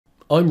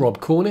I'm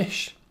Rob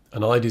Cornish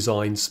and I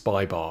design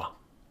SpyBar.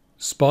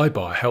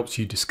 SpyBar helps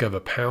you discover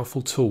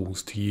powerful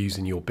tools to use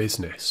in your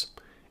business.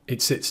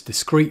 It sits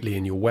discreetly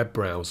in your web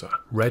browser,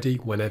 ready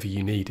whenever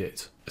you need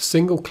it. A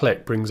single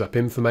click brings up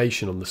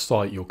information on the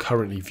site you're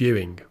currently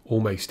viewing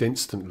almost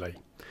instantly.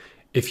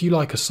 If you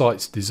like a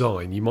site's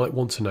design, you might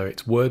want to know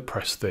its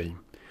WordPress theme.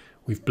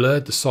 We've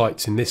blurred the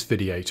sites in this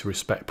video to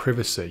respect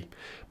privacy,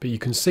 but you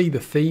can see the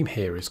theme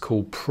here is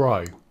called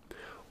Pro.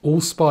 All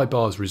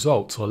SpyBar's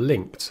results are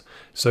linked,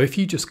 so if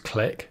you just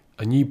click,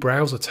 a new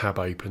browser tab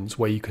opens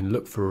where you can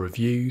look for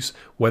reviews,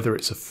 whether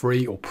it's a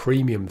free or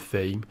premium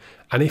theme,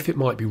 and if it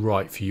might be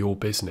right for your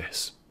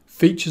business.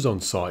 Features on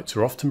sites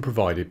are often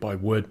provided by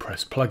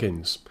WordPress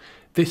plugins.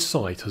 This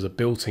site has a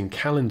built-in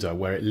calendar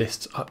where it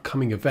lists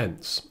upcoming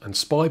events, and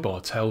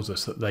SpyBar tells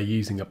us that they're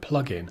using a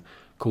plugin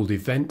called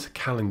Event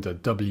Calendar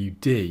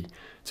WD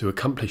to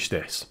accomplish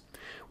this.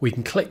 We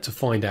can click to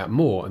find out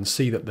more and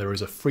see that there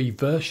is a free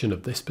version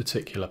of this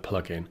particular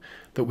plugin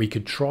that we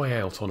could try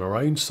out on our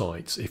own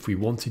sites if we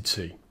wanted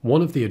to.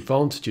 One of the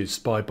advantages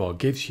SpyBar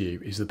gives you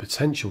is the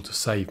potential to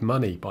save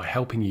money by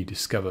helping you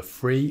discover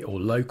free or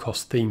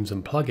low-cost themes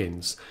and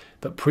plugins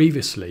that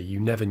previously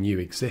you never knew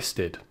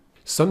existed.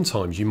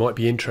 Sometimes you might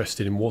be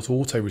interested in what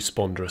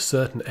autoresponder a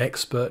certain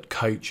expert,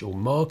 coach or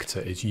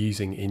marketer is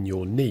using in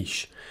your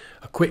niche.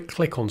 A quick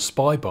click on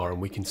SpyBar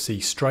and we can see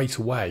straight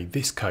away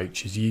this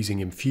coach is using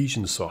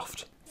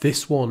Infusionsoft,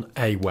 this one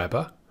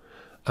Aweber,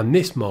 and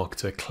this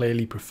marketer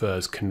clearly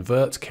prefers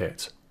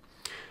ConvertKit,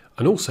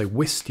 and also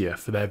Wistia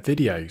for their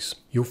videos.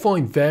 You'll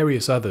find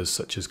various others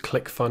such as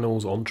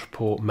ClickFunnels,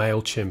 Ontraport,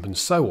 MailChimp and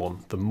so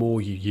on the more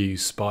you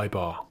use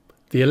SpyBar.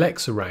 The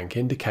Alexa rank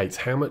indicates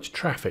how much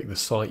traffic the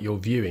site you're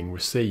viewing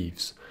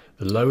receives.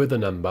 The lower the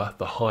number,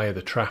 the higher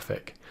the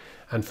traffic.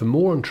 And for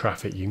more on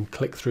traffic, you can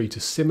click through to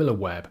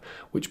SimilarWeb,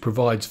 which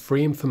provides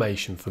free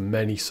information for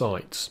many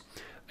sites.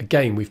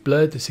 Again, we've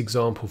blurred this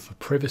example for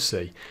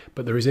privacy,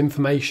 but there is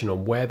information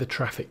on where the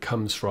traffic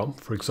comes from,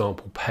 for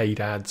example, paid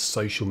ads,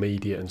 social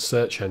media and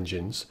search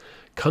engines,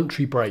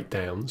 country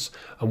breakdowns,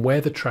 and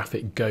where the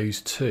traffic goes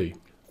to.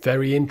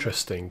 Very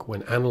interesting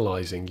when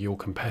analysing your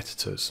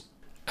competitors.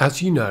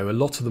 As you know, a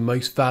lot of the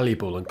most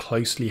valuable and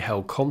closely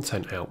held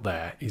content out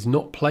there is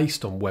not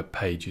placed on web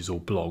pages or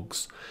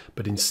blogs,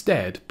 but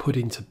instead put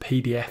into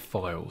PDF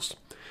files.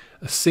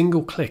 A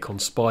single click on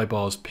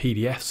SpyBar's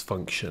PDFs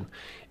function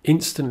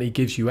instantly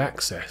gives you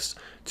access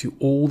to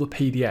all the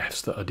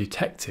PDFs that are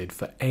detected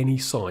for any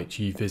site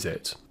you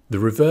visit. The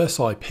reverse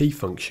IP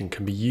function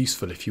can be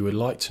useful if you would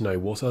like to know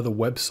what other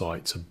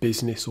websites a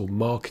business or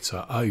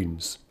marketer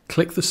owns.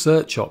 Click the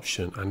search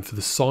option and for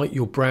the site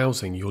you're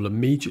browsing you'll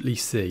immediately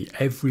see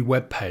every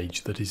web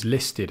page that is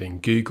listed in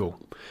Google.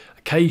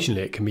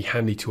 Occasionally it can be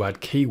handy to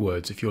add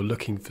keywords if you're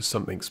looking for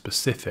something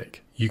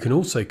specific. You can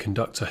also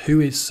conduct a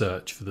whois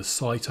search for the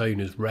site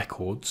owner's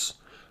records,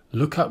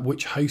 look up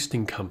which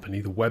hosting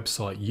company the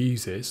website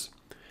uses,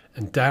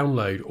 and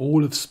download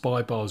all of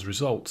SpyBar's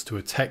results to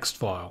a text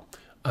file,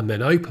 and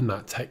then open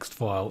that text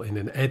file in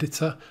an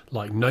editor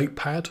like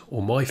Notepad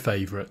or my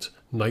favourite,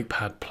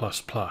 Notepad++.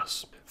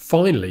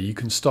 Finally, you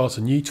can start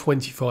a new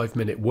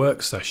 25-minute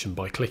work session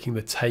by clicking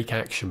the Take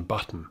Action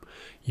button.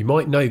 You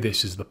might know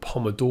this as the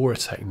Pomodoro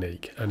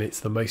technique, and it's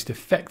the most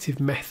effective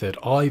method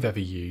I've ever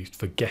used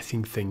for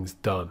getting things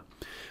done.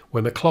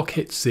 When the clock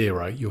hits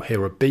 0, you'll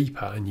hear a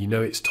beeper and you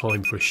know it's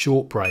time for a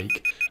short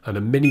break and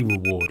a mini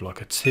reward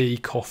like a tea,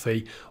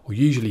 coffee, or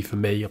usually for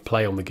me, a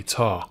play on the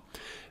guitar.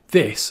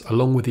 This,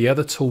 along with the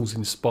other tools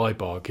in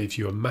SpyBar, gives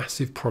you a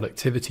massive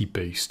productivity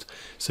boost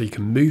so you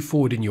can move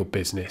forward in your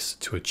business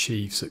to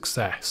achieve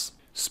success.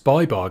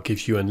 SpyBar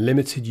gives you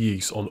unlimited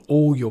use on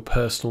all your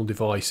personal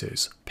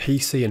devices,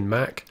 PC and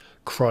Mac,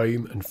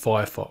 Chrome and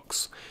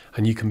Firefox,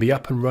 and you can be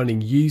up and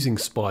running using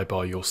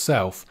SpyBar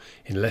yourself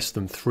in less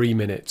than 3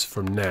 minutes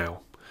from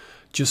now.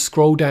 Just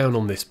scroll down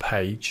on this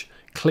page,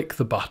 click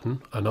the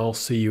button, and I'll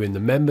see you in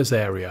the members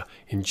area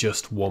in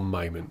just one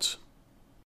moment.